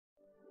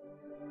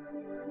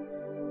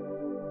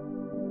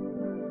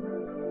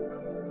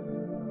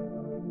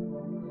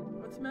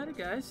Hi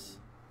guys.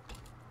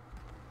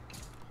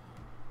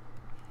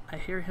 I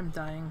hear him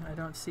dying. I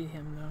don't see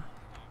him though.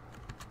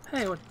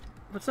 Hey,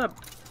 what's up?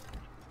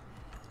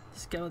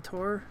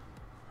 Skeletor.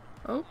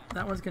 Oh,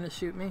 that one's gonna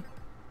shoot me.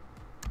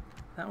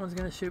 That one's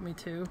gonna shoot me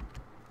too.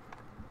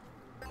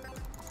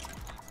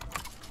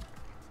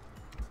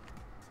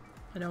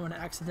 I don't want to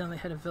accidentally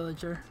hit a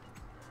villager.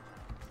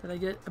 Did I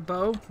get a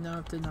bow? No,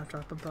 it did not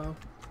drop a bow.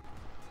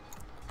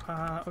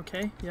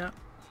 Okay, yeah.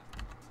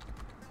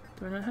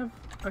 Do I not have...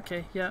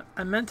 Okay, yeah,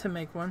 I meant to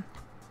make one.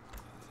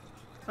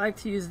 I like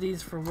to use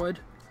these for wood.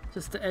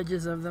 Just the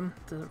edges of them,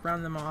 to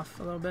round them off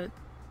a little bit.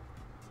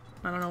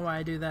 I don't know why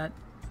I do that.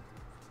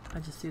 I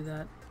just do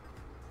that.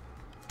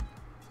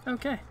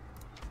 Okay.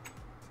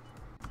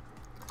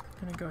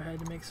 Gonna go ahead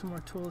and make some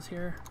more tools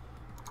here.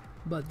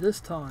 But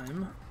this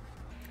time...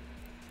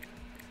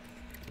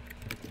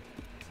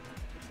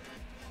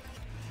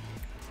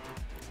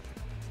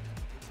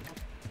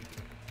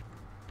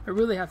 I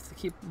really have to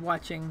keep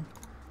watching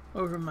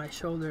over my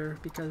shoulder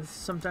because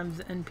sometimes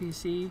the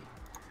NPC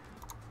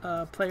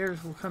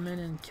players will come in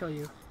and kill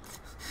you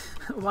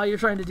while you're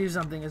trying to do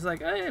something. It's like,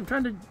 hey, I'm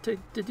trying to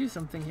do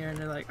something here, and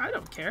they're like, I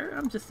don't care,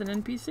 I'm just an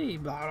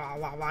NPC. Blah blah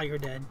blah blah. You're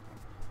dead.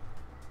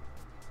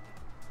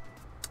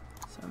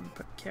 So I'm gonna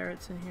put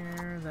carrots in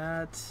here.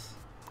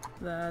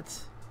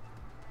 That.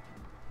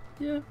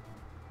 Yeah.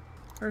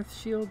 Earth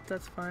shield.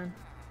 That's fine.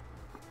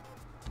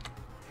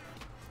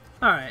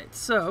 All right.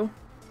 So.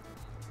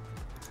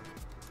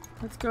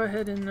 Let's go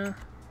ahead and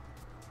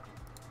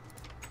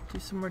do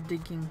some more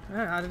digging.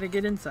 How did I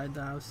get inside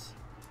the house?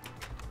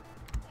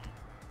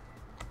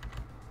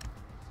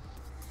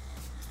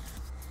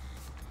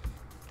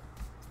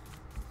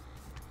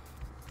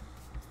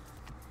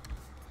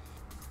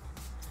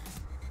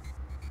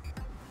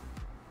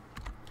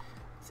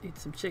 Let's eat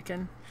some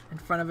chicken in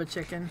front of a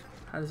chicken.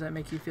 How does that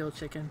make you feel,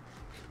 chicken?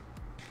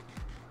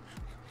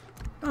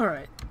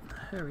 Alright,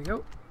 there we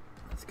go.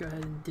 Let's go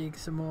ahead and dig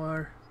some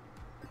more.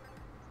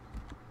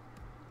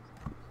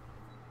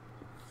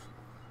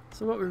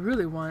 So what we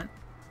really want,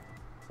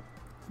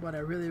 what I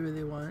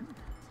really want,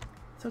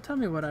 so tell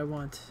me what I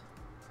want.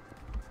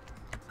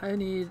 I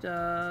need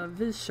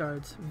Vis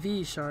Shards,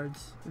 V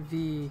Shards,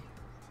 V.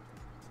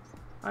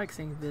 I like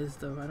saying Viz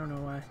though, I don't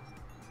know why.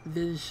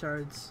 Vis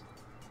Shards.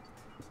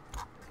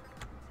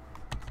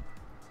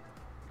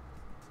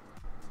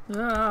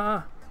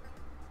 Ah!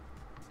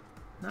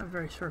 Not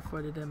very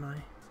sure-footed, am I?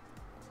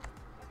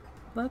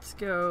 Let's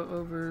go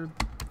over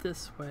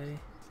this way.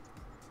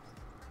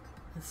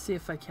 Let's see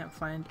if I can't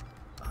find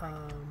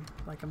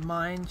like a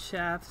mine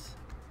shaft.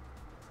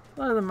 A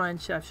lot of the mine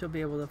shafts you'll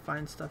be able to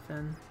find stuff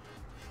in.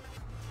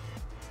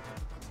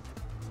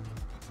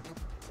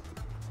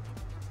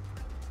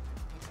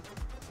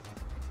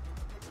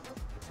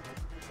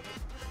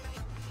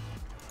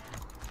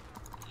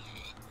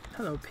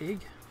 Hello, pig.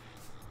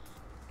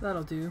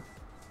 That'll do.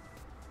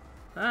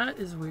 That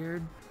is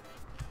weird.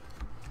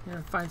 I'm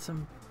gonna find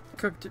some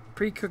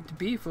pre-cooked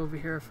beef over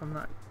here if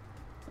I'm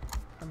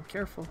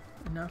careful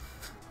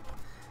enough.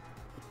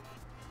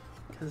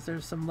 Because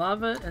there's some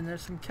lava and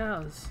there's some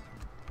cows.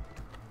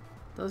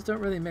 Those don't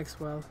really mix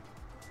well.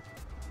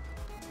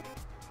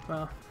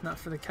 Well, not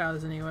for the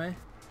cows anyway.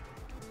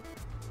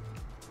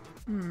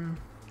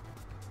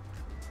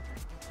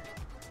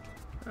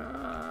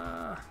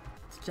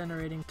 It's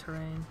generating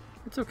terrain.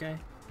 It's okay.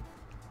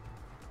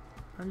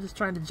 I'm just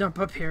trying to jump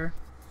up here.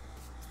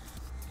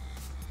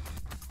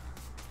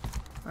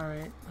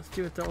 Alright, let's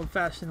do it the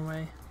old-fashioned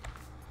way.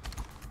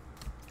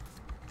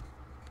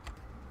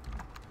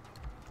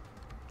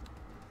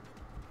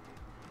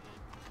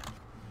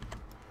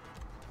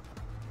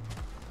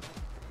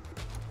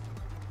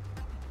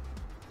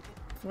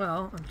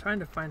 Well, I'm trying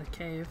to find a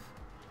cave.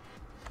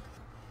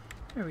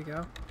 There we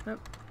go. Yep.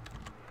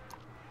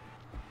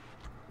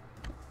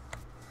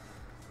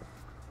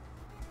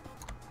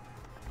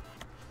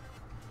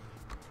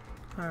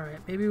 Alright,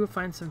 maybe we'll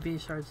find some V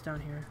Shards down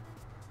here.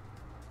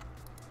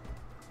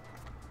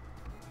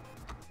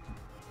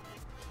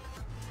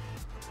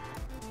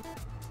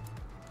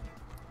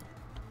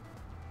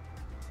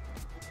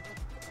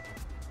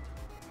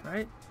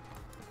 Right?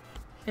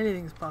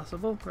 Anything's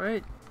possible,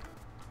 right?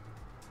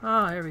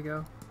 Ah, here we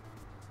go.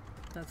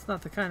 That's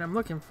not the kind I'm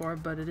looking for,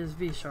 but it is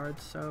V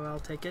Shards, so I'll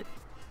take it.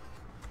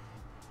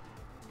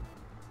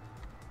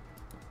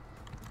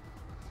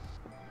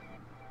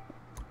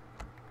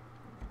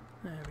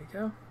 There we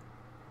go.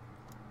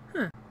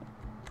 Huh.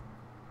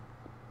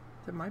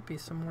 There might be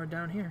some more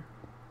down here.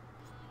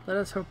 Let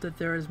us hope that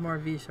there is more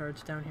V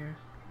Shards down here.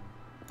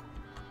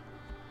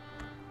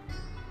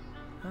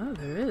 Oh,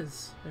 there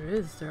is. There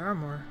is. There are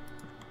more.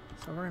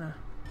 So we're gonna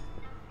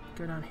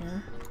go down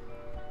here.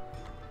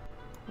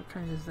 What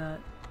kind is that?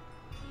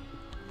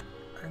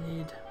 I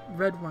need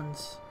red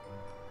ones.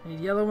 I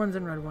need yellow ones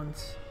and red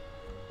ones.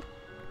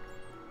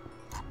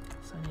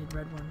 So I need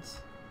red ones.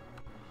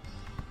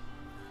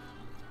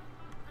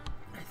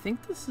 I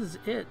think this is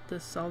it.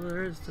 This is all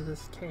there is to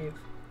this cave.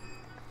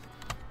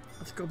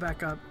 Let's go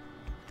back up.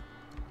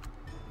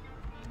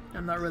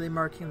 I'm not really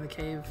marking the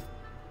cave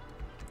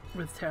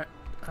with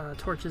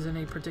torches in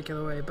any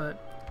particular way,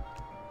 but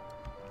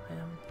I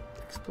am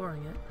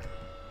exploring it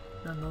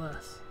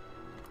nonetheless.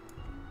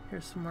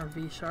 Here's some more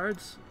V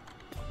Shards.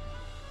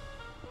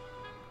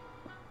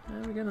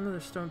 And we got another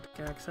stone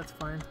pickaxe, that's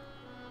fine.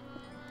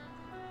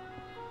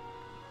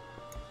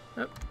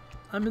 Oh,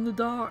 I'm in the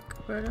dock.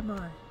 Where am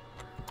I?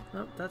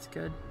 Oh, that's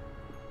good.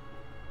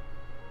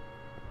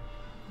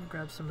 I'll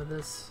grab some of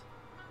this.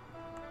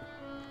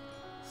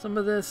 Some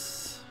of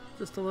this.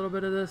 Just a little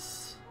bit of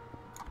this.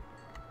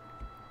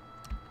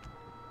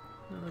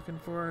 I'm looking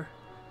for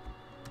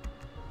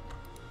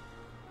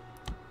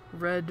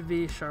red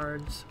V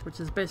Shards, which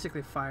is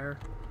basically fire,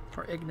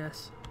 or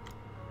ignis.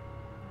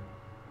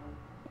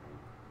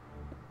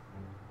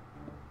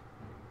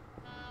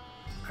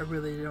 I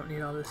really don't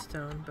need all this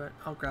stone, but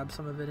I'll grab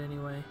some of it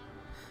anyway.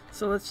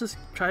 So let's just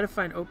try to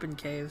find open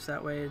caves,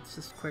 that way it's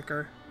just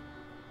quicker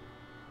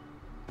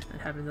than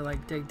having to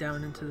like dig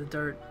down into the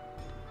dirt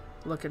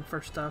looking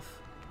for stuff.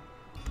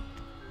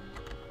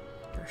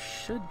 There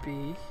should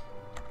be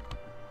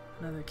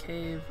another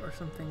cave or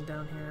something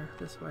down here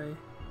this way.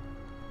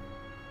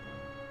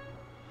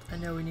 I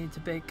know we need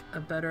to make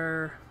a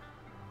better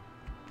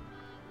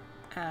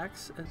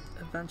axe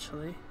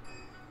eventually.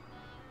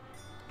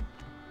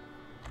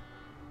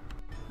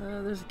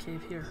 There's a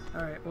cave here.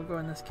 Alright, we'll go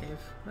in this cave.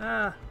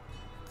 Ah!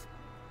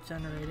 It's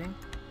generating.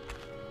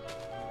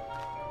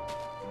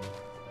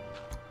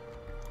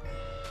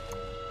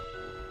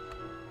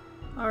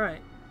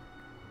 Alright.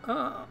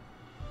 Oh!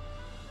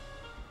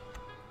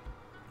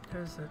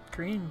 There's a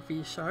green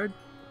V Shard.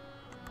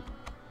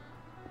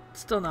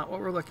 Still not what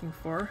we're looking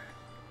for,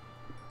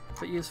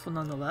 but useful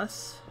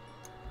nonetheless.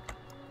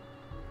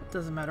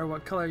 Doesn't matter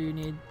what color you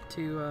need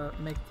to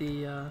make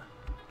the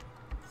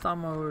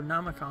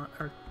Thermonomicon,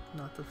 or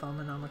not the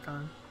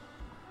Thermonomicon,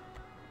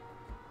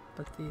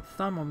 but the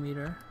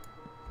thermometer.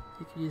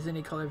 You could use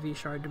any color V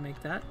Shard to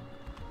make that.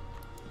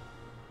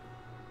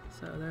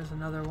 So there's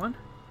another one.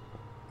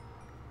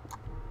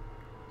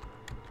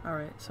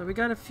 Alright, so we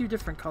got a few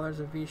different colors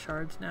of V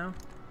Shards now.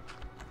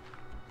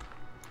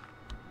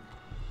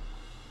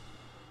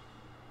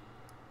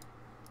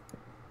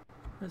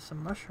 There's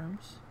some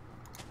mushrooms.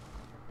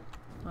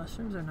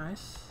 Mushrooms are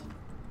nice.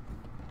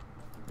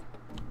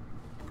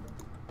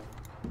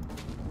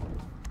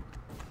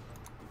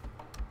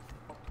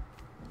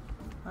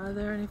 Are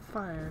there any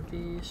fire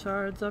V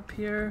Shards up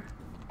here?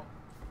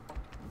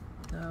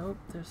 Nope,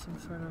 there's some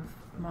sort of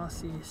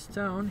mossy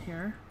stone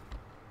here.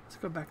 Let's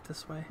go back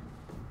this way.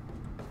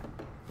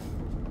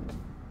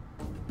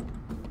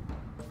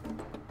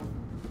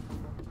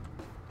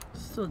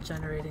 Still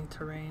generating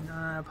terrain.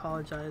 I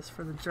apologize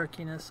for the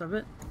jerkiness of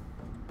it.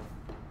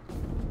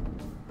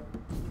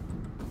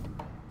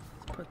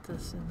 Let's put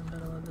this in the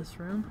middle of this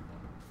room.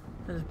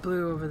 There's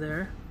blue over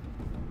there.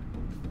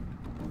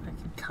 I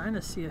can kind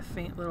of see a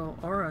faint little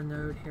aura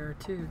node here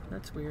too.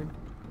 That's weird.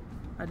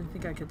 I didn't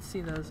think I could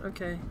see those.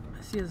 Okay,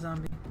 I see a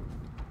zombie.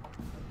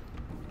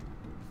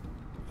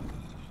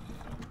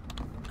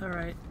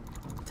 Alright,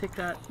 take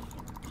that.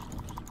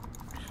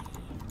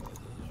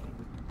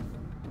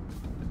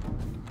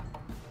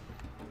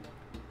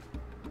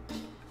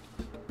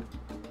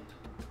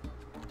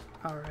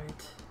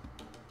 Alright.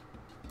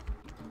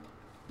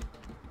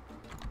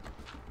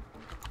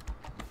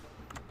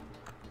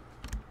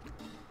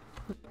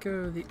 Let's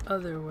go the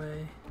other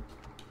way.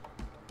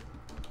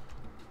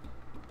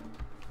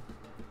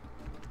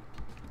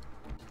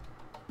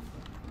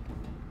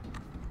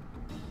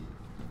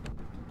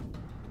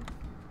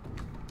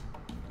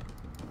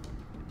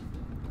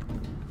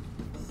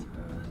 So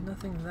there's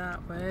nothing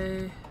that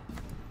way.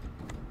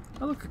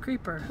 Oh look, a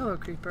creeper. Hello,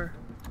 creeper.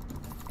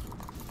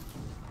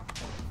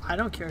 I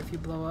don't care if you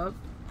blow up.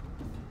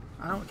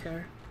 I don't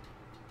care.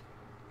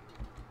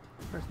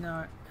 First,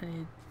 now I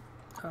need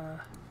to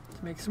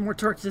make some more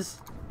torches.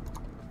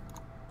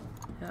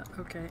 Yeah,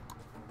 okay.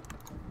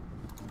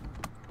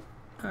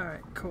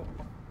 Alright, cool.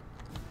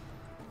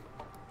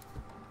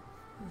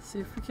 Let's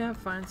see if we can't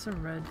find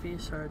some red V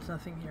Shards.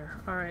 Nothing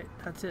here. Alright,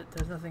 that's it.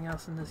 There's nothing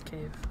else in this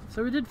cave.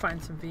 So we did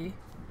find some V,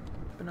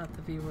 but not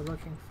the V we're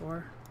looking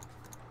for.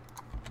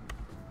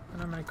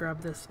 And I'm going to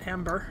grab this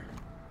amber.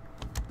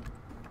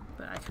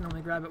 But I can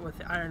only grab it with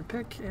the iron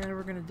pick, and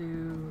we're gonna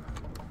do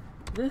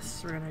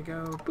this. We're gonna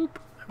go boop,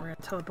 and we're gonna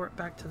teleport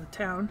back to the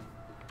town,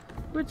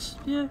 which,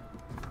 yeah,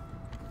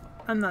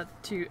 I'm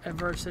not too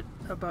averse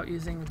about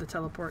using the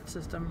teleport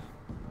system.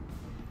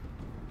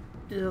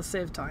 It'll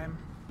save time,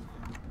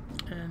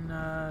 and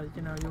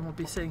you know, you won't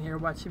be sitting here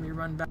watching me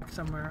run back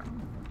somewhere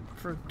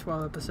for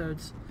 12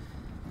 episodes.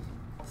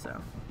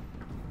 So,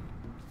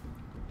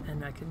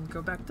 and I can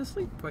go back to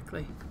sleep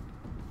quickly.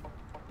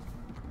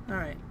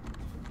 Alright.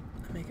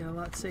 Make it a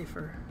lot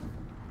safer.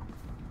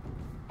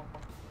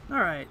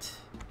 Alright.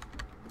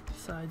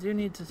 So I do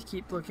need to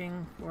keep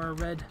looking for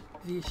red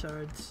V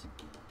Shards.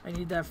 I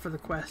need that for the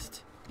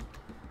quest.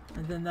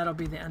 And then that'll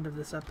be the end of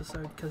this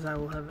episode, because I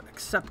will have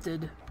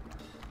accepted.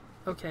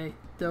 Okay,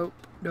 dope,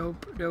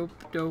 dope, dope,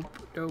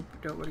 dope, dope,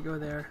 don't want to go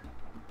there.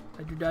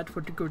 I do not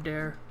want to go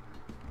there.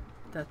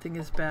 That thing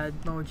is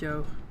bad,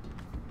 mojo.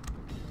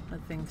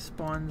 That thing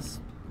spawns.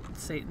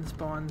 Satan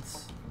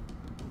spawns.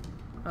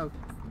 Oh,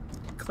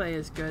 clay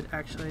is good,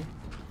 actually.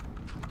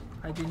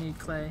 I do need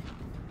clay.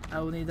 I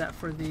will need that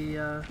for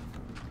the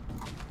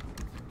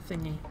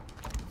thingy.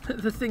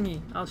 The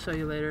thingy. I'll show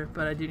you later,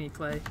 but I do need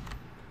clay.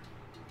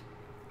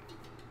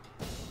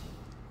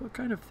 What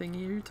kind of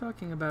thingy are you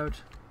talking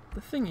about?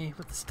 The thingy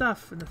with the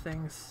stuff and the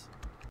things.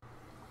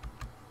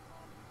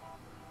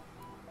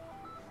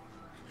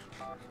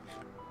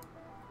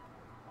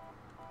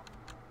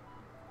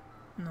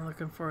 And I'm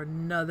looking for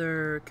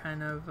another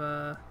kind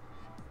of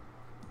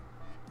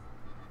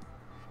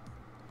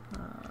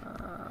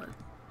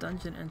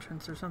dungeon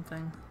entrance or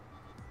something.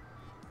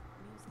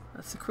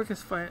 That's the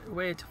quickest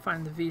way to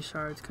find the Vis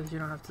Shards because you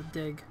don't have to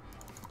dig.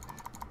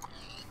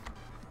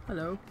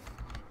 Hello.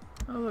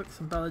 Oh look,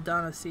 some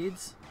belladonna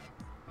seeds.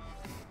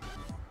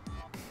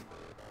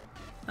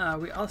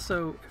 We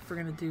also, if we're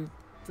gonna do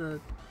the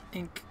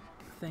ink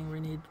thing, we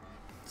need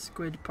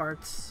squid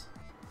parts.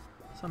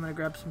 So I'm gonna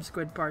grab some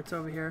squid parts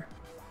over here.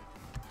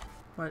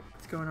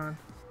 What's going on?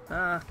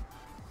 Ah,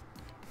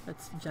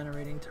 it's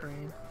generating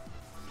terrain.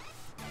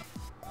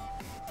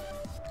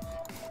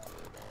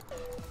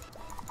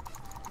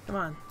 Come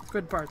on,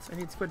 squid parts. I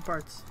need squid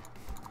parts.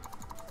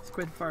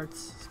 Squid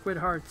farts. Squid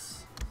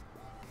hearts.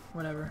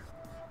 Whatever.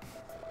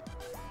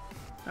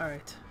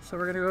 Alright, so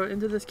we're gonna go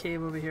into this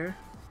cave over here.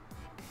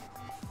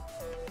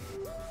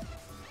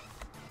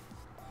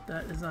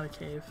 That is not a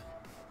cave.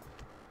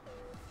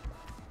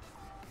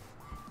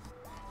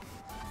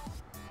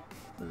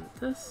 Was it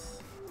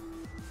this?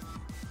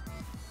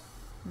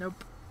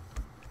 Nope.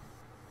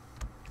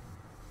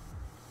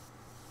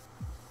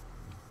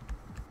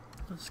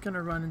 I'm just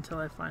gonna run until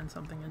I find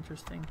something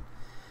interesting.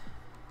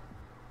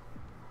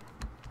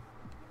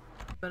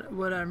 But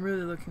what I'm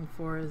really looking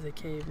for is a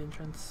cave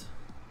entrance.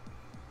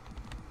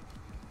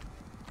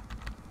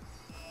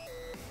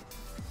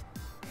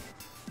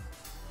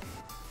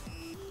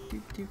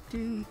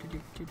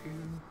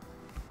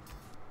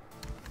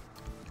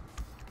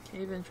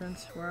 Cave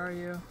entrance, where are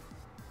you?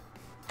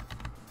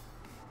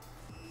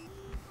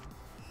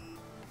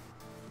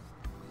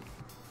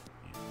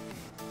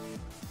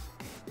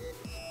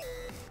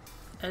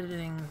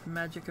 Editing, the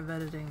magic of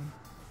editing,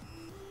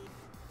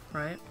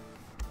 right?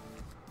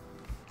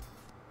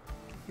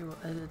 You will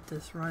edit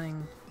this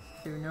running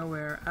through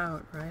nowhere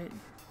out, right?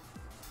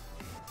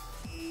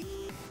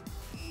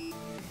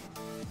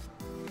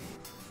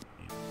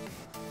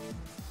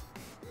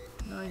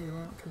 No, you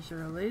won't, because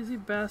you're a lazy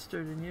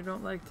bastard and you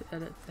don't like to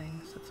edit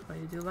things. That's why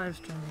you do live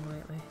streaming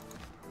lately.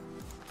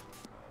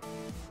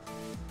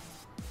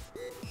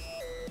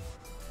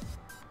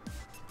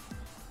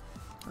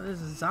 Oh,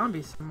 there's a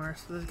zombie somewhere,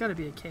 so there's got to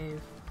be a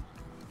cave.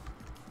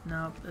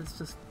 Nope, it's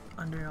just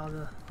under all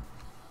the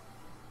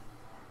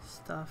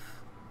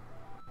stuff.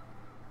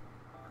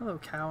 Hello,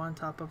 cow on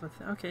top of a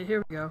thing. Okay,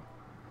 here we go.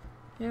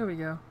 Here we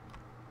go.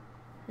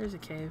 Here's a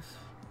cave.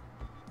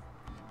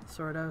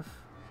 Sort of.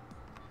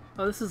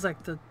 Oh, this is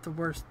like the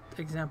worst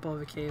example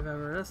of a cave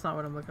ever. That's not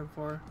what I'm looking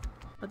for.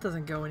 That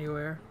doesn't go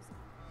anywhere.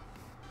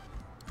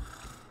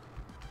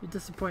 You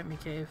disappoint me,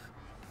 cave.